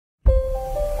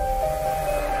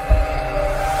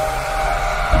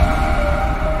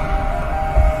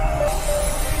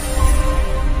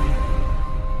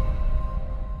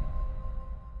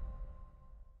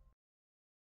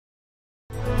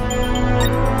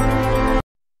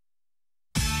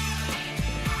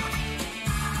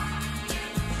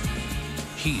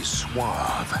He's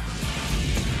suave,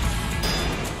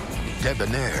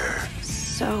 debonair,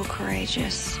 so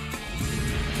courageous.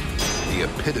 the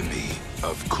epitome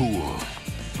of cool.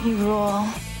 You rule.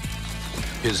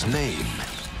 His name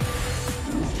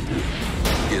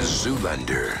is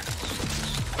Zoolander.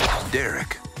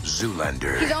 Derek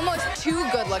Zoolander. He's almost too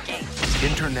good looking.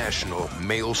 International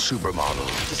male supermodel.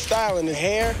 The style and the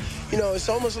hair, you know, it's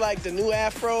almost like the new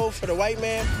afro for the white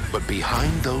man. But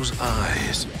behind those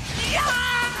eyes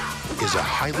is a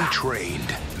highly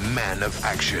trained man of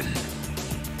action.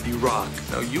 You rock.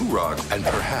 No, you rock. And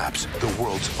perhaps the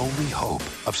world's only hope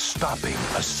of stopping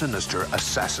a sinister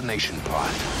assassination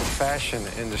plot. The fashion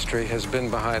industry has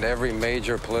been behind every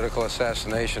major political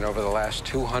assassination over the last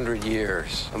 200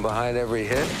 years. And behind every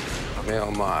hit, a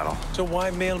male model. So why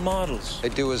male models? They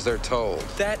do as they're told.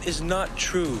 That is not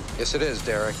true. Yes, it is,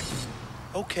 Derek.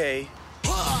 Okay.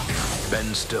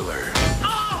 Ben Stiller.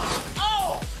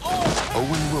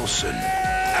 Owen Wilson.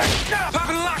 Pop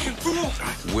and lock it,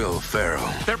 fool! Will Ferrell.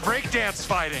 They're breakdance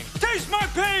fighting. Taste my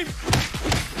pain!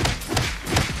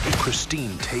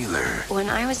 Christine Taylor. When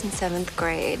I was in 7th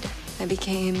grade, I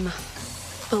became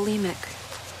bulimic.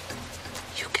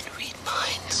 You can read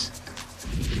minds.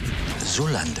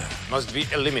 Zoolander Must be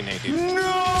eliminated.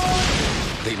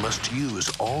 They must use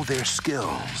all their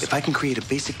skills. If I can create a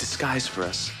basic disguise for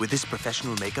us with this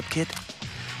professional makeup kit,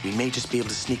 we may just be able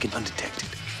to sneak in undetected.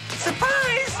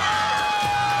 Surprise!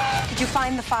 Did you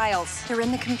find the files? They're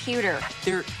in the computer.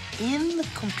 They're in the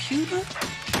computer?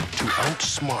 To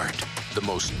outsmart the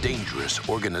most dangerous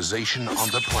organization on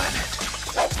the planet.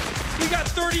 We got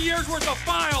 30 years worth of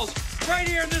files right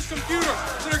here in this computer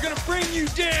that are gonna bring you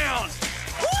down.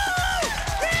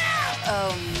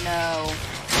 Oh, no.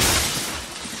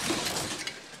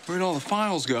 Where'd all the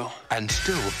files go? And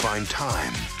still find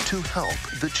time to help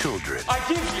the children. I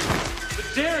give you the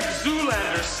Derek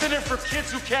Zoolander Center for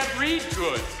Kids Who Can't Read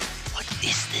Good. What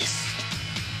is this?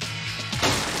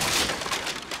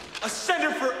 A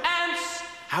center for ants.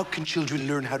 How can children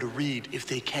learn how to read if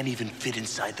they can't even fit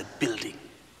inside the building?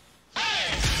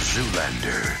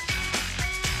 Zoolander.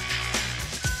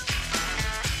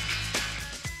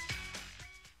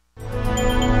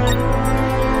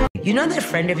 You know that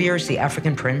friend of yours, the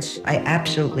African prince? I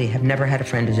absolutely have never had a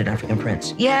friend who's an African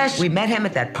prince. Yes, we met him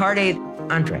at that party,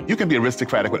 Andre. You can be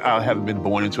aristocratic without having been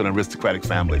born into an aristocratic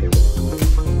family.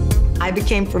 I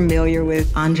became familiar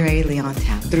with Andre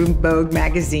Leontel through Vogue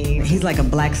magazine. He's like a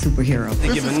black superhero.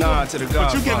 They give a nod to the But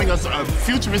Godfather. you're giving us a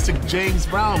futuristic James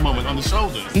Brown moment on the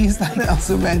shoulders. He's the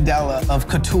Nelson Mandela of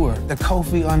couture, the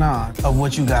Kofi Annan of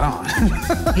what you got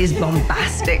on. His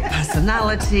bombastic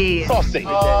personality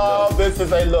Oh, this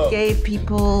is a look. gave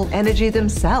people energy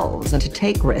themselves and to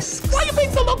take risks. Why are you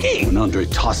being so low-key? When Andre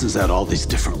tosses out all these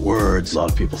different words, a lot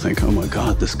of people think, oh my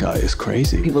God, this guy is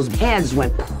crazy. People's heads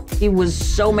went, he was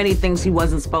so many things he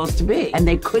wasn't supposed to be, and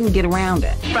they couldn't get around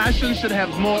it. Fashion should have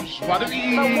more joie de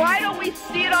vivre. But why don't we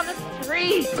see it on the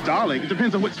street? Darling, it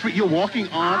depends on what street you're walking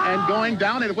on and going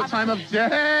down at what time of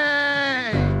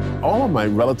day. All of my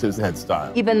relatives had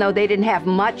style. Even though they didn't have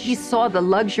much, he saw the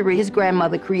luxury his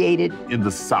grandmother created. In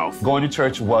the South, going to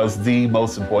church was the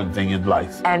most important thing in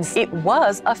life. And it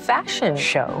was a fashion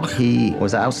show. He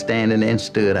was outstanding and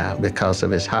stood out because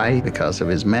of his height, because of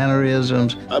his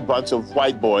mannerisms. A bunch of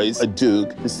white boys, a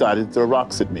duke, decided to throw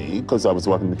rocks at me because I was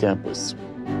walking the campus.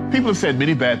 People have said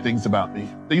many bad things about me.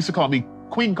 They used to call me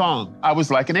Queen Kong. I was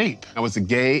like an ape. I was a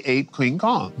gay ape Queen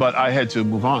Kong. But I had to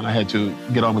move on. I had to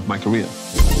get on with my career.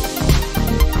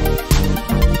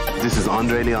 This is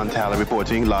Andre Leontel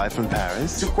reporting live from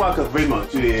Paris. Tu crois que vraiment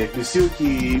tu es monsieur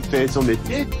qui fait son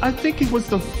métier? I think it was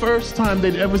the first time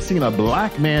they'd ever seen a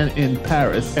black man in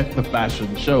Paris at the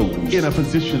fashion show in a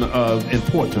position of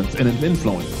importance and of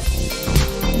influence.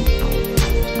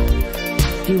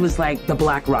 He was like the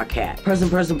black rock cat. Person,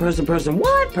 what?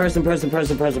 Person.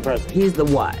 He's the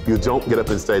what? You don't get up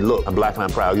and say, look, I'm black and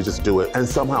I'm proud. You just do it. And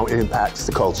somehow it impacts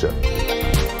the culture.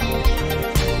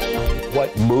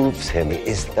 What moves him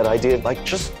is that idea of, like,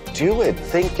 just do it,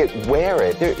 think it, wear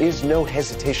it. There is no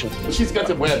hesitation. She's got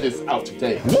to wear this out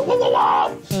today.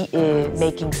 He is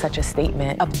making such a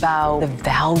statement about the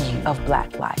value of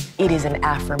black life. It is an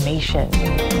affirmation.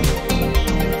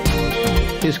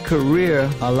 His career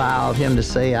allowed him to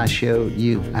say, I showed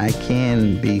you I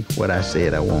can be what I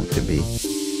said I want to be.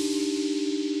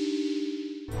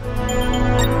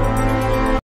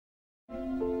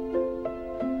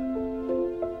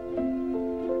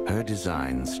 Her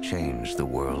designs changed the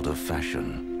world of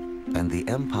fashion, and the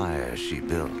empire she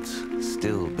built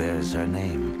still bears her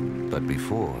name. But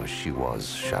before she was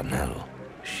Chanel,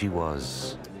 she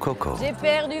was Coco. J'ai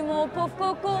perdu mon pauvre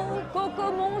Coco,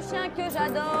 Coco mon chien que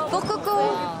j'adore. Oh,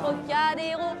 Coco.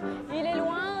 Trocadéro, il est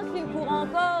loin, s'il court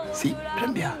encore. Si,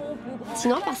 j'aime bien.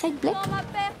 Sinon, à part ça, il te plaît?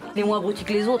 Il est moins abruti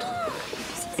que les autres.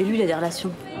 Et lui, il a des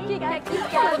relations. Kika,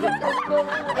 kika, vu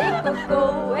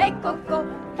Coco, et Coco,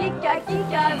 kika,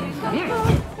 kika, vu Coco,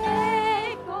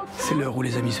 et Coco. C'est l'heure où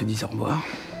les amis se disent au revoir.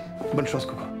 Bonne chance,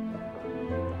 Coco.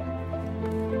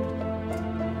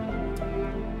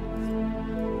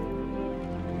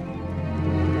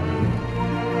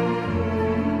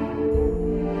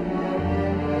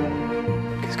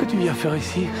 Qu'est-ce que tu viens faire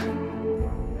ici?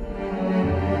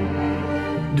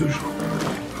 2 jours.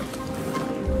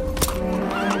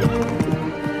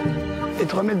 Et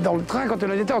te remettre dans le train quand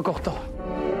on était encore temps.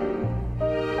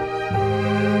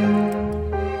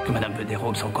 Que madame veut des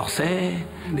robes sans corset,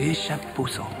 des chapeaux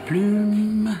sans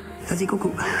plumes. Vas-y,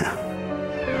 coucou.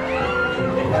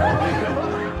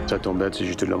 Ça tombe bête, c'est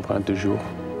juste de l'empreinte de jour.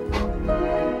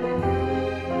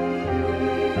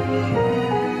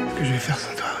 Qu'est-ce que je vais faire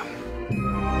sans toi?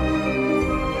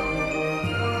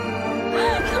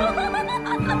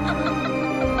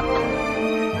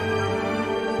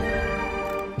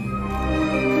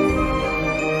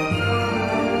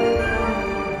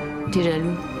 T'es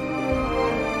jaloux?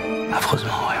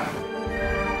 Affreusement, ouais.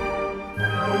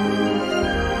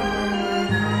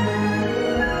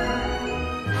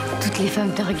 Toutes les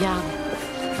femmes te regardent.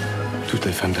 Toutes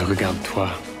les femmes te regardent, toi.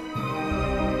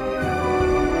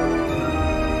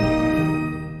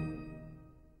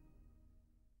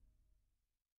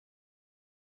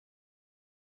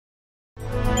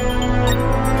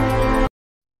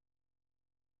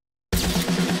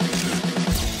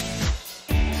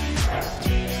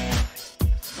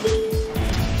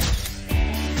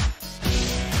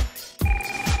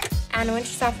 Anna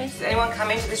Winter's office. Is anyone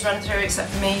coming to this run-through except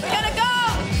for me? We're gonna go!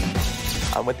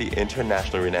 I'm with the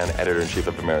internationally renowned editor-in-chief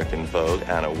of American Vogue,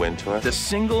 Anna Wintour. The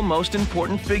single most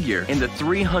important figure in the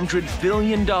 $300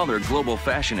 billion global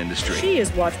fashion industry. She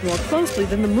is watched more closely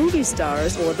than the movie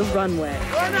stars or the runway.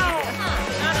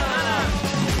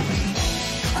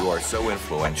 You are so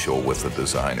influential with the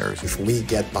designers. If we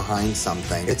get behind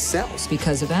something, it sells.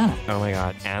 Because of Anna. Oh my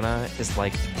God, Anna is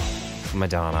like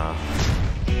Madonna.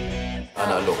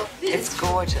 Anna, look. It's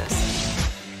gorgeous.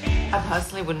 I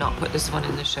personally would not put this one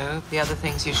in the show. The other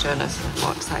things you've shown us are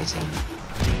more exciting.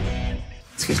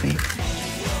 Excuse me.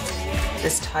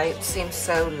 This type seems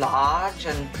so large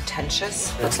and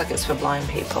pretentious. Looks like it's for blind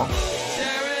people.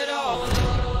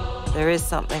 There is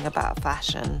something about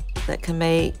fashion that can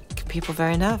make people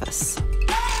very nervous.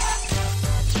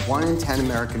 1 in 10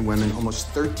 American women, almost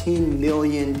 13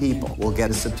 million people, will get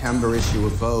a September issue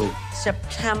of Vogue.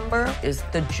 September is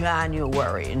the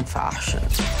January in fashion.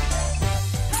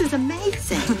 This is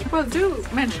amazing. Well, do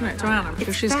mention it to Anna,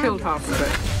 because she's killed half of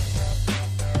it.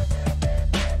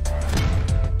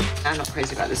 I'm not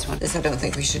crazy about this one. This I don't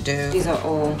think we should do. These are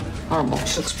all horrible.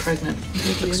 She looks pregnant.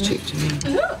 It looks cheap to me.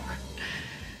 Look!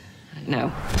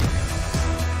 No.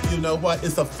 You know what?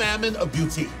 It's a famine of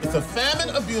beauty. It's a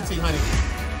famine of beauty, honey.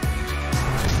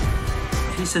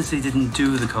 He says he didn't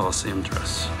do the Colosseum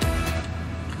dress.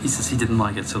 He says he didn't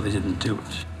like it, so they didn't do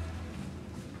it.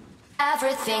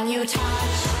 Everything you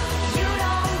touch, you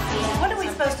don't feel. What are we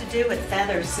supposed to do with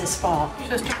feathers this fall?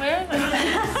 Just to wear them.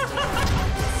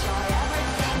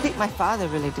 I think my father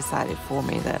really decided for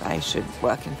me that I should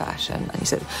work in fashion. And he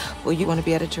said, well, you want to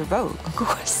be editor of Vogue? Of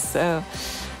course. So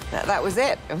that was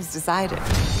it. It was decided.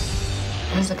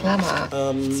 Where's the glamour?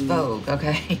 It's Vogue,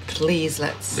 okay? Please,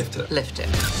 let's lift it.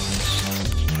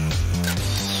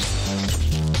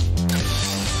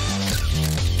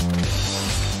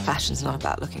 Fashion's not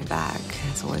about looking back.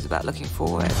 It's always about looking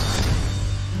forward.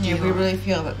 Do we really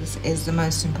feel that this is the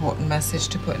most important message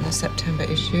to put in the September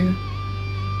issue?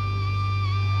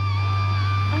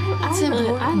 That's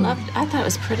important. I thought it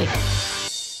was pretty.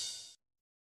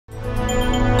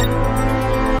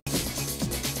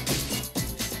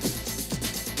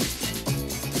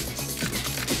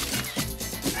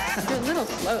 You're a little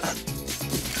close.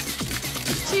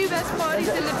 2 best bodies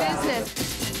in the business.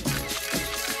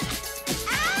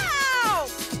 Ow!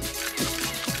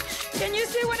 Can you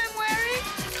see what I'm wearing?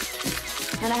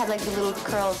 And I had like the little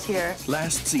curls here.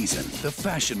 Last season, the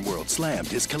fashion world slammed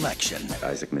his collection.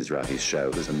 Isaac Mizrahi's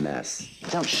show was a mess.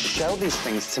 Don't show these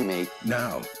things to me.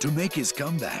 Now, to make his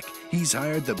comeback, he's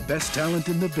hired the best talent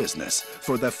in the business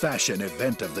for the fashion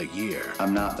event of the year.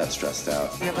 I'm not that stressed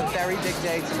out. We have a very big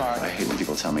day tomorrow. I hate when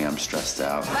people tell me I'm stressed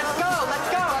out. Let's go,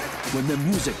 let's go! When the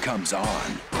music comes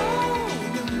on,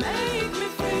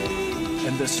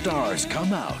 and the stars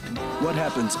come out, what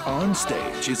happens on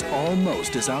stage is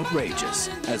almost as outrageous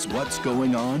as what's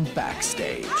going on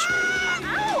backstage.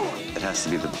 It has to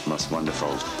be the most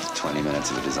wonderful 20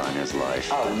 minutes of a designer's life.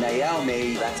 Oh,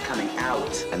 Naomi, that's coming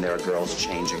out. And there are girls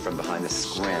changing from behind the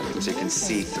scrim, so you can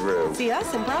see through. See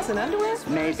us in bras and underwear?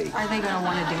 Maybe. Are they gonna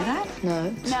want to do that?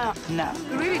 No. No.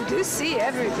 We really do see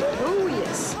everything. Oh,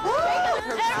 yes.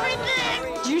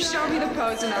 Everything! You show me the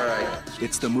pose and all right.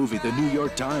 It's the movie the New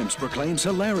York Times proclaims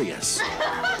hilarious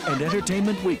and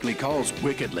Entertainment Weekly calls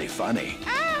wickedly funny.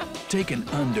 Take an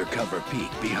undercover peek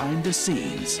behind the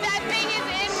scenes. That thing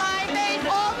is in my face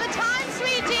all the time,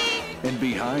 sweetie! And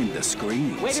behind the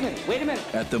screens. Wait a minute.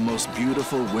 At the most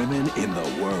beautiful women in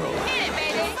the world. Hit it,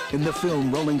 baby! In the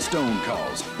film Rolling Stone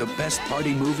calls the best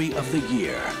party movie of the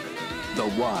year. The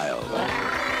wild,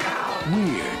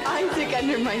 weird, I'm thick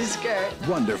under my skirt.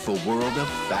 wonderful world of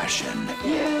fashion.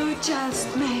 You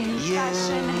just made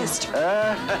fashion history.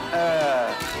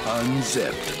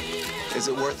 Unzipped. Is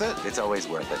it worth it? It's always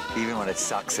worth it. Even when it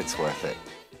sucks, it's worth it.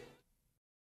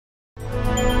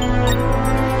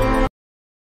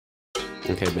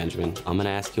 Okay, Benjamin, I'm gonna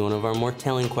ask you one of our more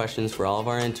telling questions for all of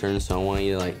our interns, so I want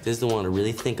you to, this is the one to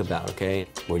really think about, okay?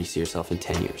 Where do you see yourself in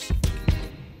 10 years?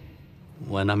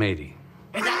 When I'm 80.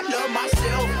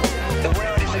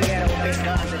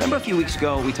 Remember a few weeks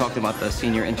ago we talked about the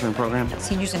senior intern program?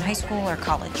 Seniors in high school or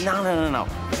college? No.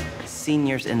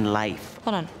 Seniors in life.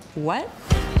 Hold on. What?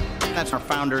 That's our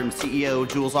founder and CEO,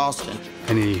 Jules Austin.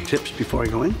 Any tips before I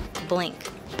go in? Blink.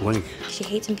 Blink. She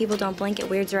hates when people don't blink. It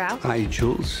weirds her out. Hi,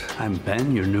 Jules. I'm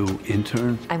Ben, your new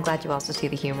intern. I'm glad you also see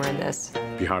the humor in this.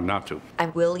 Be hard not to. I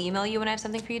will email you when I have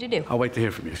something for you to do. I'll wait to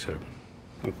hear from you, sir.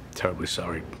 I'm terribly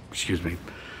sorry. Excuse me.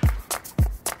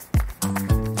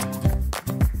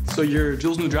 So you're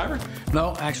Jules' new driver?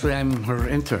 No, actually, I'm her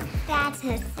intern. That's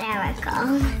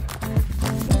hysterical.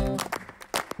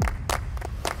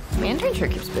 My intern sure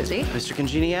keeps busy. Mr.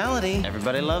 Congeniality.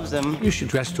 Everybody loves him. You should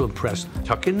dress to impress.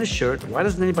 Tuck in the shirt. Why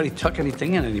doesn't anybody tuck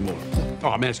anything in anymore? Oh,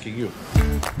 I'm asking you.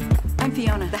 I'm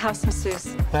Fiona, the house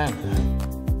masseuse. Ben.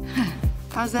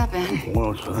 How's that been?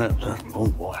 Well, oh,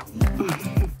 boy.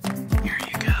 Here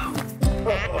you go.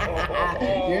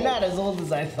 You're not as old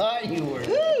as I thought you were.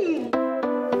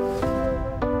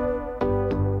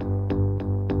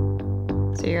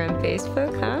 So you're on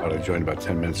Facebook, huh? I joined about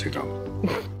 10 minutes ago.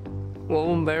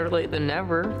 Well, better late than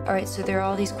never. All right, so there are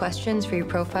all these questions for your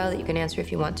profile that you can answer if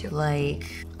you want to, like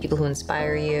people who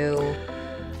inspire you.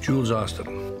 Jules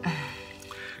Austin.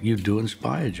 You do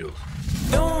inspire, Jules.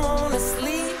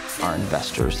 Our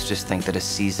investors just think that a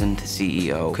seasoned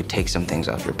CEO could take some things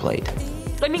off your plate.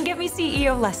 I mean, give me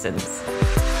CEO lessons.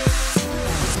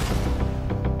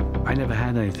 I never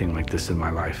had anything like this in my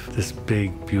life. This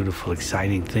big, beautiful,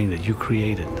 exciting thing that you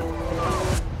created.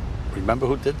 Remember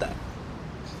who did that?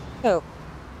 Oh.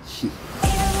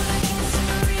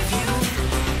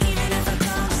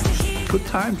 Good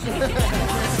times.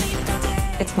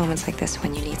 It's moments like this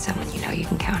when you need someone you know you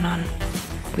can count on.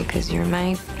 Because you're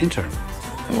my... intern.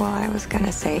 Well, I was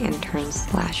gonna say intern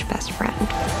 / best friend.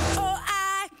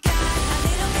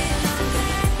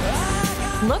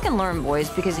 Look and learn, boys,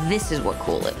 because this is what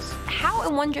cool is. How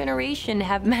in one generation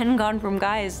have men gone from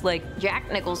guys like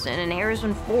Jack Nicholson and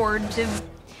Harrison Ford to...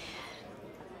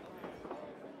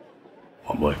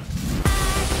 Oh, boy.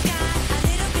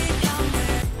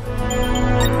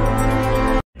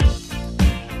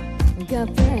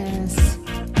 Got this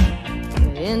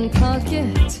in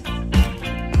pocket.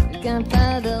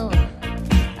 Gunpowder,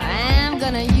 I'm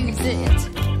gonna use it.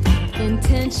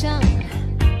 Intention,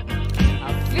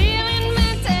 I'm feeling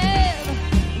mental.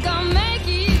 Gonna make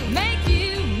you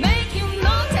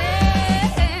notice.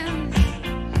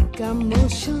 Got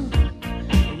motion,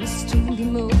 restrained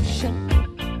emotion.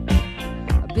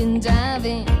 I've been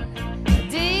diving,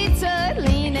 detour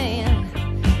leaning.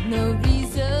 No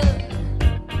reason,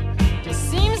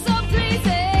 just seems so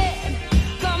pleasing.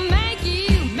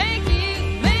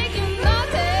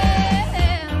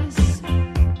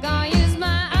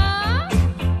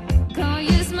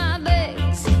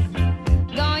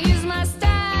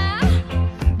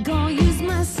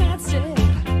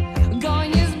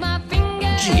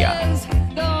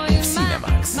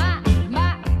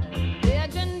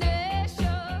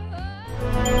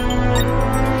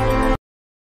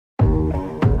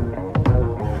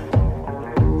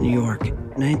 New York,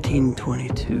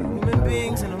 1922.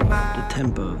 The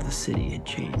tempo of the city had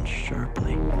changed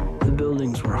sharply. The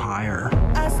buildings were higher.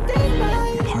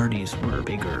 The parties were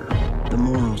bigger. The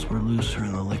morals were looser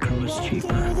and the liquor was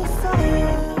cheaper.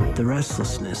 The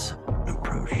restlessness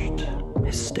approached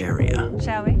hysteria.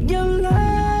 Shall we?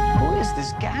 Who is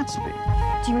this Gatsby?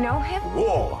 Do you know him?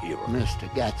 War hero. Mr.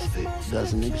 Gatsby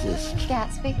doesn't exist.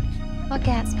 Gatsby? What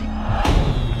Gatsby?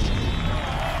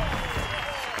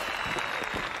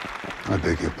 I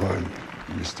beg your pardon.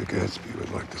 Mr. Gatsby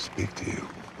would like to speak to you.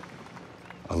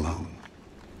 Alone.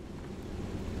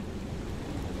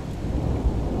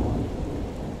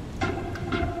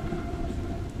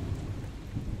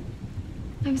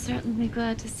 I'm certainly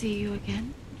glad to see you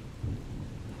again.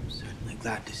 I'm certainly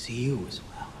glad to see you as well.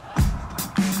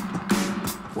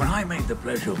 When I made the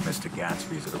pleasure of Mr.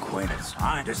 Gatsby's acquaintance,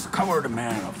 I discovered a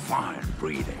man of fine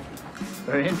breeding.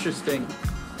 Very interesting.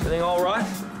 Everything all right?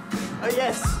 Oh,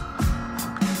 yes.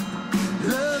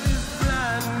 Love is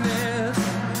blindness.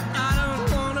 I don't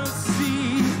wanna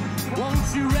see.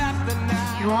 Won't you wrap the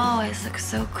night? You always look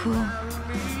so cool.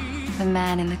 The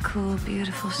man in the cool,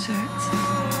 beautiful shirts.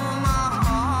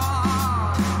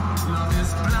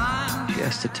 She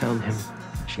has to tell him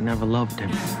she never loved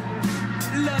him.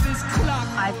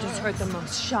 I've just heard the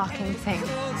most shocking thing.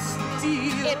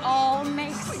 It all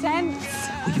makes sense.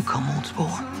 Will you come on, Spore?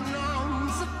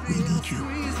 We need you.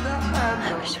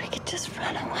 I wish we could just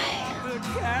run away.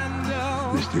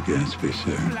 Mr. Gatsby,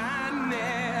 sir.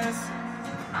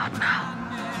 Not now.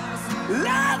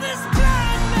 Love is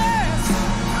blindness.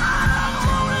 I don't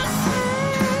wanna see.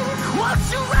 Won't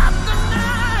you wrap the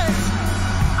night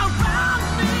around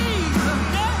me?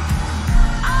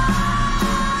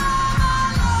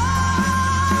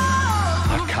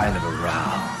 What kind of a row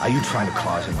are you trying to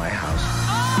cause in my house?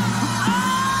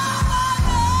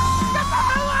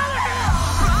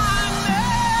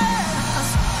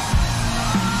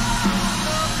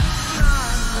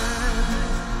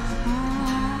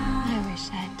 I wish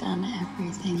I'd done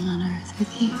everything on earth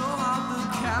with you.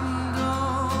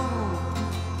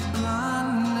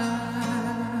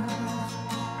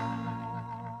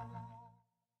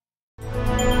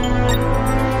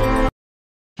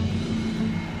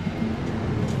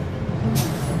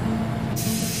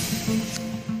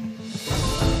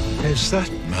 Is that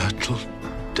Myrtle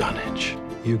Dunnage?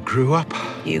 You grew up?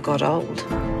 You got old.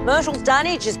 Myrtle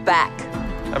Dunnage is back.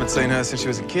 Haven't seen her since she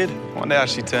was a kid. Wonder how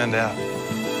she turned out.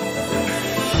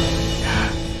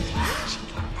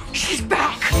 She's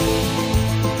back!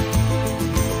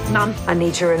 Mum, I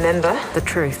need to remember the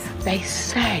truth. They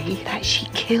say that she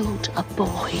killed a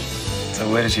boy. So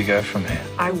where did she go from here?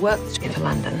 I worked in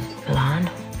London, Milan,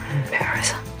 and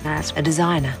Paris as a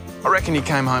designer. I reckon you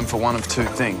came home for one of two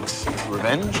things.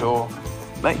 Revenge or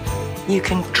me. You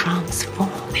can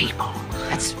transform people.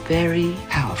 That's very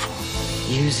powerful.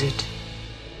 Use it.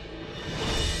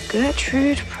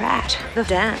 Gertrude Pratt. The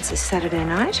dance is Saturday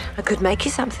night. I could make you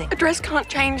something. A dress can't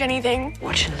change anything.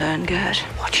 Watch and learn, Gert.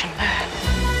 Watch and learn.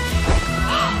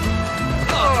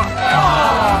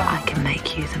 I can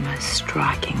make you the most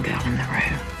striking girl in the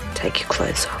room. Take your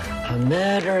clothes off. A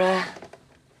murderer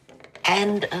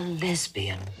and a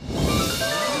lesbian.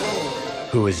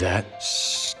 Who is that?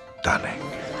 Stunning.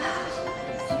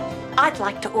 I'd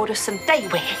like to order some day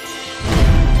wear.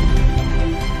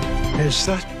 Is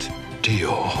that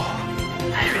Dior?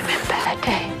 I remember that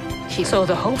day. She saw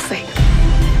the whole thing.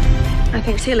 I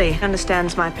think Tilly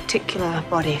understands my particular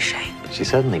body shape. She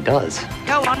certainly does.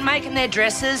 Go on making their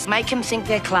dresses. Make them think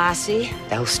they're classy.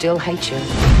 They'll still hate you.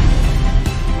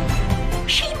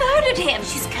 She murdered him.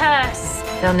 She's cursed.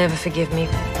 They'll never forgive me.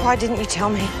 Why didn't you tell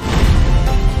me?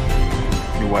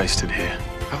 You're wasted here.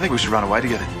 I think we should run away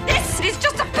together. This is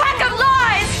just a pack of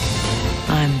lies!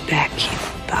 I'm back, you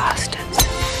bastards.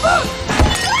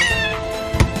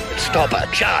 Stop her,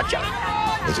 charge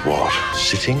her. With what?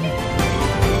 Sitting?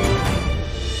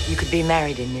 You could be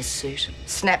married in this suit.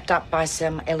 Snapped up by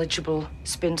some eligible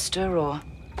spinster or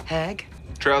hag.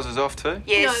 Trousers off too?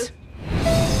 Yes.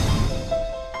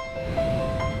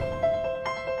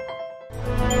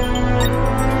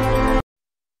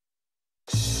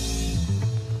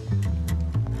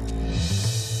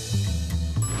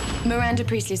 Miranda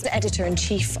Priestley's the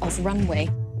editor-in-chief of Runway.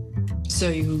 So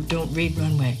you don't read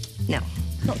Runway? No.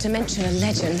 Not to mention a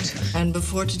legend. And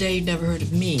before today, you'd never heard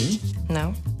of me?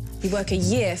 No. You work a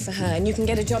year for her, and you can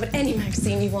get a job at any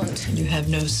magazine you want. You have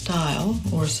no style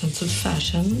or sense of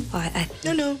fashion.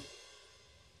 No.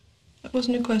 That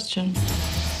wasn't a question.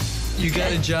 You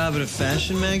got a job at a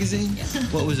fashion magazine?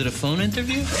 What, was it a phone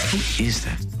interview? Who is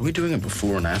that? Are we doing a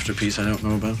before and after piece I don't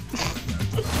know about?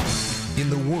 In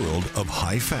the world of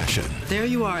high fashion. There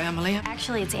you are, Emily.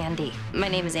 Actually, it's Andy. My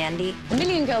name is Andy. A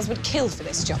million girls would kill for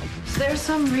this job. Is there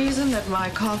some reason that my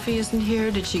coffee isn't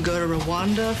here? Did she go to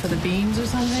Rwanda for the beans or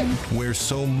something? Where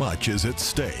so much is at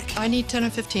stake. I need 10 or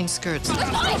 15 skirts.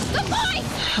 Goodbye! Goodbye!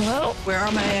 Hello? Where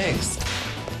are my eggs?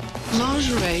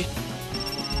 Lingerie.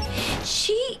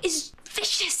 She is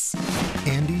vicious.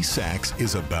 Vertice X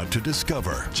is about to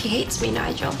discover. She hates me,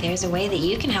 Nigel. There's a way that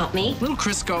you can help me. Little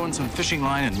Crisco and some fishing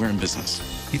line, and we're in business.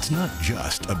 It's not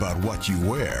just about what you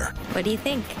wear. What do you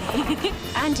think?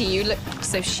 Andy, you look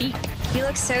so chic. You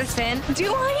look so thin.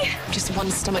 Do I? Just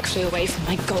one stomach flew away from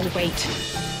my goal weight.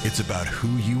 It's about who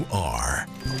you are.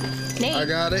 Nate. I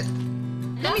got it.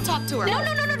 Let me talk to her. No,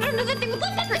 the thing with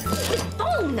this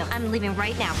phone. I'm leaving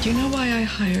right now. Do you know why I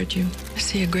hired you? I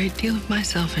see a great deal of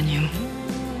myself in you.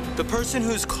 The person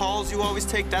whose calls you always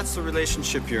take, that's the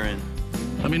relationship you're in.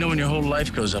 Let me know when your whole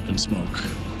life goes up in smoke.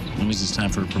 When it's time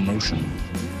for a promotion.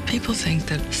 People think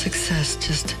that success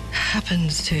just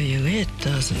happens to you. It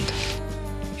doesn't.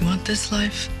 You want this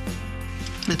life?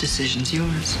 The decision's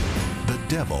yours. The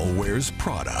Devil Wears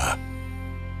Prada.